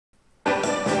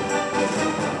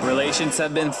Relations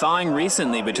have been thawing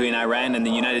recently between Iran and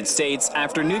the United States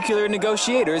after nuclear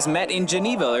negotiators met in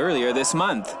Geneva earlier this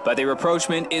month. But the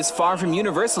rapprochement is far from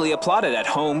universally applauded at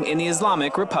home in the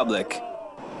Islamic Republic.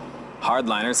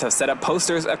 Hardliners have set up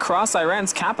posters across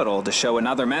Iran's capital to show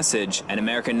another message. An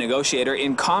American negotiator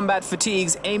in combat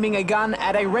fatigues aiming a gun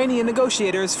at Iranian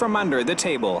negotiators from under the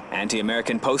table.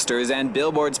 Anti-American posters and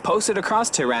billboards posted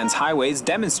across Tehran's highways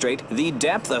demonstrate the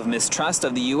depth of mistrust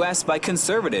of the U.S. by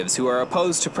conservatives who are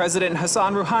opposed to President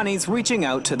Hassan Rouhani's reaching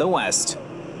out to the West.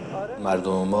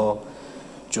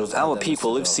 Our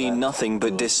people have seen nothing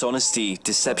but dishonesty,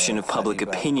 deception of public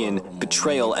opinion,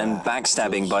 betrayal and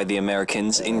backstabbing by the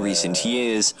Americans in recent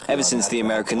years, ever since the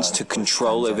Americans took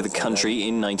control over the country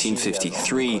in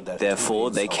 1953.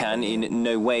 Therefore, they can in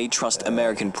no way trust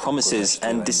American promises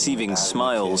and deceiving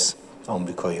smiles.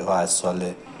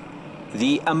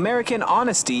 The American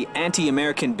Honesty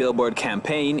anti-American billboard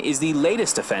campaign is the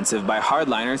latest offensive by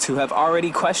hardliners who have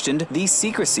already questioned the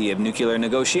secrecy of nuclear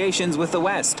negotiations with the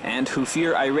West and who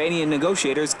fear Iranian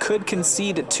negotiators could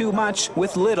concede too much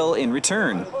with little in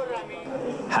return.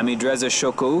 Hamidreza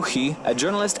Shokouhi, a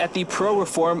journalist at the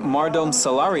pro-reform Mardom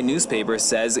Salari newspaper,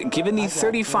 says given the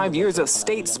 35 years of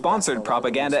state-sponsored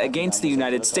propaganda against the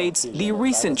United States, the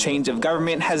recent change of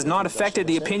government has not affected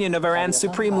the opinion of Iran's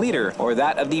supreme leader or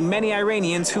that of the many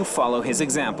Iranians who follow his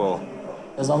example.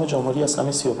 The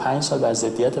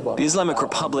Islamic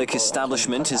Republic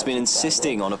establishment has been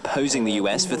insisting on opposing the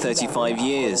US for 35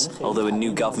 years. Although a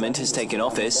new government has taken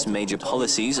office, major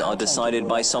policies are decided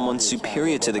by someone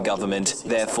superior to the government.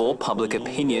 Therefore, public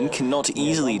opinion cannot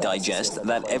easily digest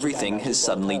that everything has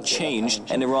suddenly changed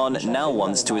and Iran now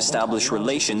wants to establish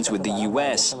relations with the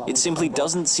US. It simply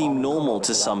doesn't seem normal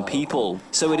to some people.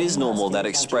 So it is normal that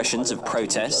expressions of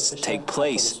protests take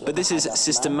place. But this is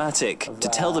systematic, to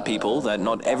tell the people that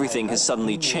not everything has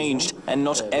suddenly changed and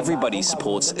not everybody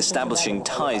supports establishing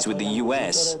ties with the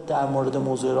US.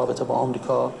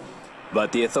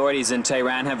 But the authorities in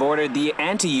Tehran have ordered the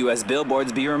anti-US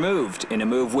billboards be removed, in a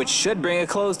move which should bring a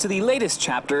close to the latest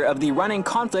chapter of the running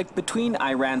conflict between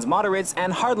Iran's moderates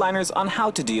and hardliners on how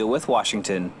to deal with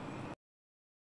Washington.